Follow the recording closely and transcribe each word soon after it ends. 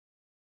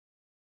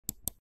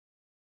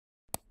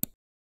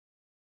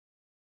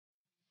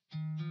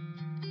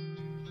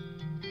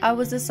I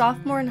was a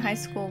sophomore in high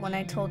school when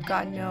I told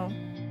God no.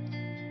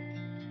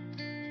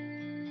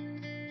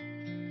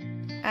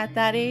 At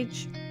that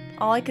age,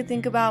 all I could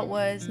think about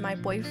was my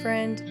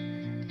boyfriend,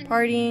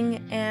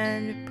 partying,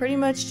 and pretty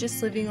much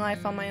just living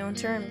life on my own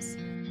terms.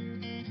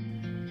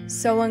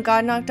 So when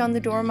God knocked on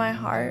the door of my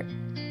heart,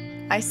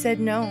 I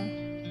said no,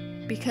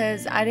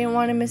 because I didn't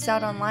want to miss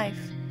out on life,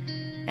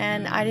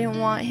 and I didn't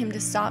want Him to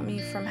stop me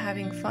from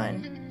having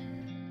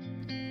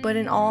fun. But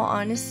in all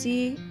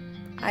honesty,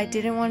 I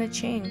didn't want to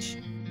change.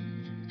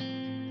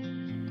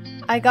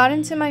 I got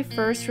into my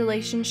first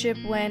relationship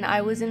when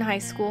I was in high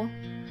school,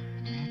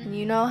 and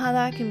you know how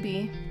that can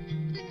be.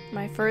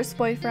 My first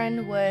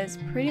boyfriend was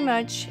pretty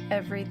much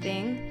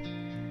everything.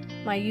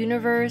 My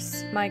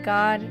universe, my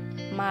God,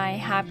 my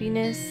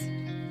happiness.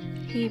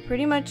 He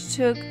pretty much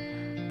took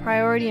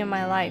priority in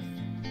my life.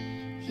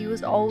 He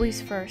was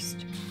always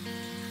first.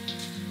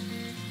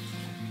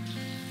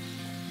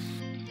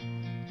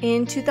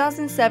 In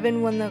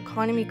 2007, when the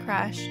economy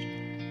crashed,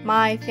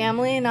 my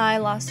family and I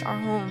lost our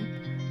home,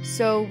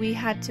 so we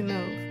had to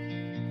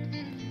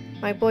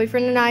move. My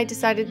boyfriend and I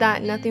decided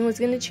that nothing was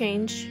going to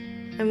change.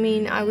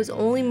 I was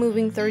only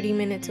moving 30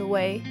 minutes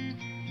away.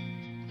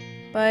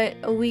 But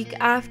a week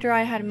after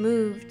I had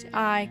moved,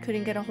 I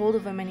couldn't get a hold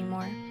of him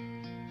anymore.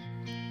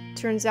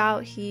 Turns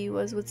out he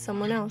was with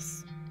someone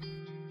else.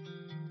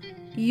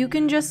 You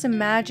can just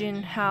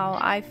imagine how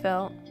I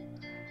felt.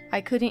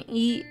 I couldn't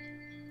eat,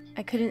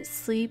 I couldn't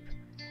sleep,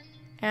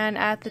 and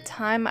at the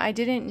time I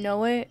didn't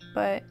know it,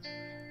 but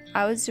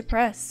I was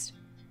depressed.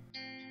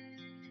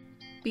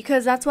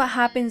 Because that's what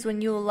happens when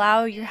you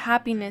allow your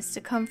happiness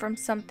to come from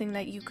something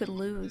that you could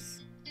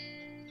lose.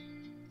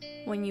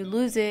 When you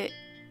lose it,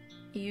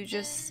 you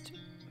just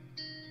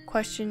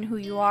question who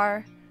you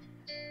are,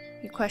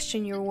 you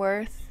question your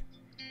worth.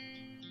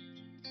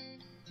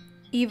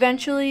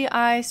 Eventually,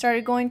 I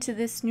started going to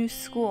this new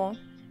school.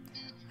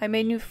 I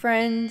made new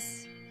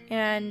friends,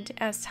 and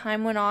as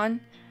time went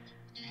on,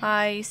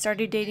 I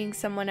started dating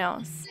someone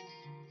else.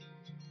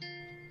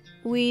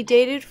 We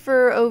dated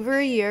for over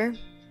a year.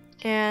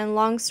 And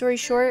long story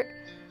short,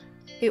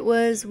 it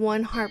was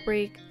one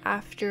heartbreak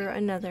after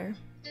another.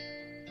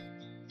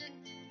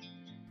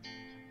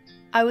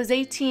 I was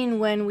 18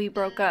 when we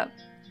broke up,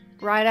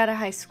 right out of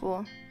high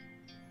school.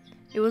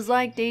 It was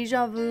like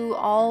deja vu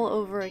all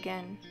over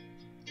again.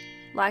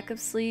 Lack of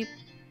sleep,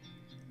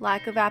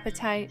 lack of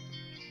appetite,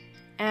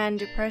 and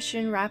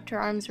depression wrapped her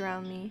arms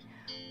around me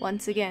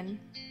once again.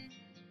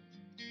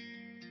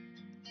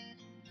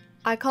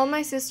 I called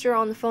my sister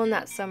on the phone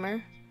that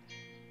summer,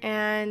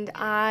 and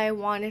I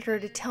wanted her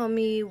to tell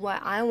me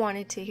what I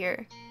wanted to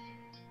hear.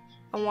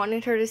 I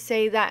wanted her to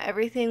say that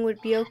everything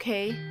would be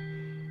okay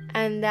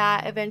and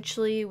that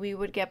eventually we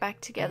would get back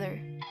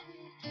together.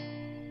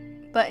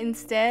 But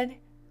instead,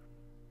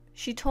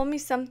 she told me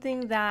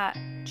something that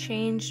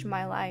changed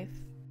my life.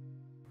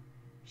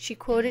 She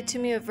quoted to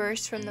me a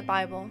verse from the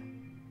Bible.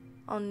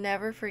 I'll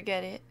never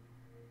forget it.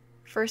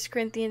 1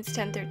 Corinthians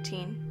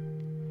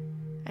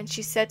 10:13. And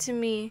she said to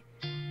me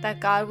that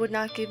God would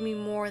not give me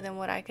more than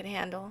what I could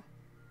handle,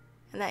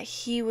 and that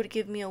He would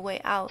give me a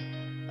way out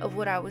of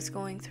what I was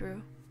going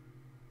through.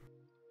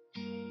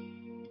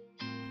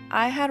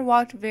 I had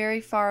walked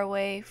very far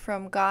away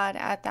from God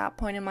at that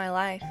point in my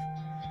life,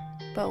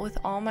 but with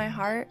all my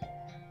heart,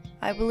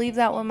 I believed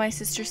that what my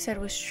sister said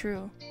was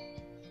true.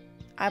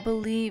 I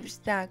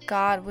believed that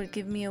God would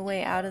give me a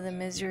way out of the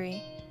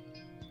misery.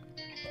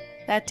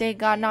 That day,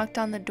 God knocked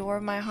on the door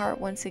of my heart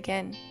once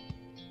again,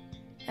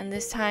 and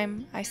this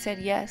time I said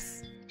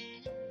yes.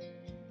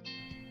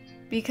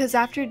 Because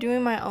after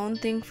doing my own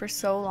thing for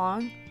so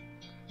long,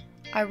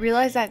 I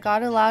realized that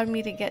God allowed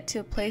me to get to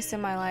a place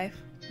in my life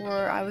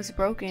where I was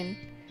broken,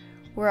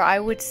 where I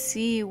would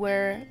see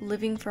where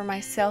living for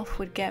myself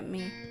would get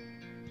me,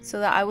 so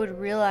that I would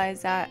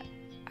realize that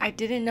I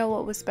didn't know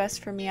what was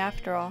best for me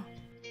after all.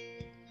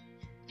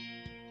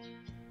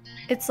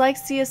 It's like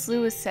C.S.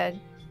 Lewis said,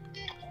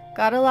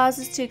 God allows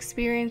us to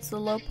experience the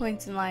low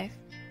points in life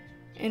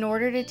in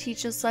order to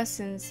teach us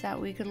lessons that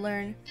we could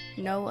learn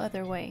no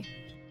other way.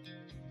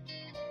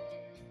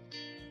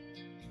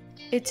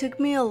 It took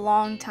me a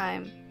long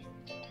time,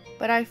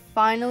 but I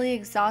finally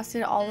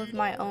exhausted all of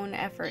my own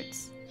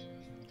efforts.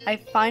 I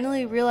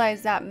finally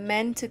realized that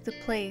men took the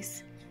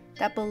place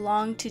that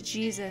belonged to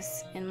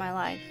Jesus in my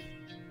life.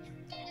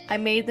 I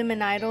made them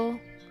an idol.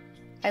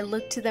 I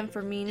looked to them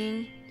for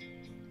meaning.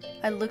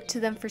 I looked to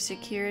them for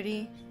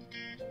security.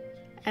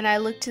 And I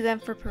looked to them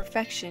for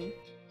perfection,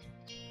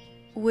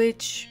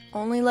 which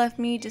only left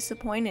me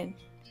disappointed,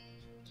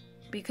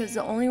 because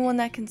the only one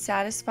that can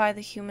satisfy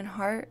the human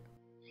heart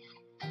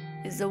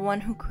is the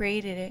one who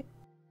created it.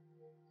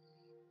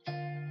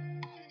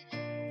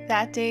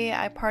 That day,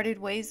 I parted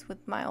ways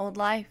with my old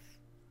life.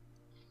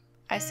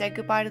 I said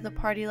goodbye to the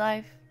party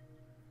life,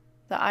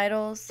 the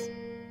idols,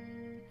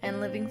 and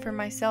living for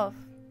myself.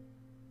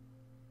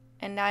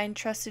 And I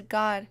entrusted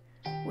God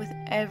with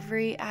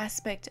every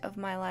aspect of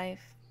my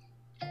life.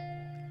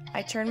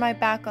 I turned my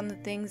back on the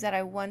things that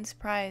I once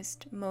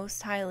prized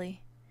most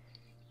highly,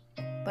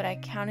 but I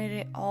counted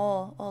it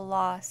all a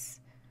loss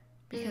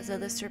because of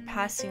the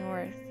surpassing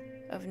worth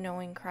of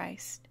knowing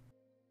Christ.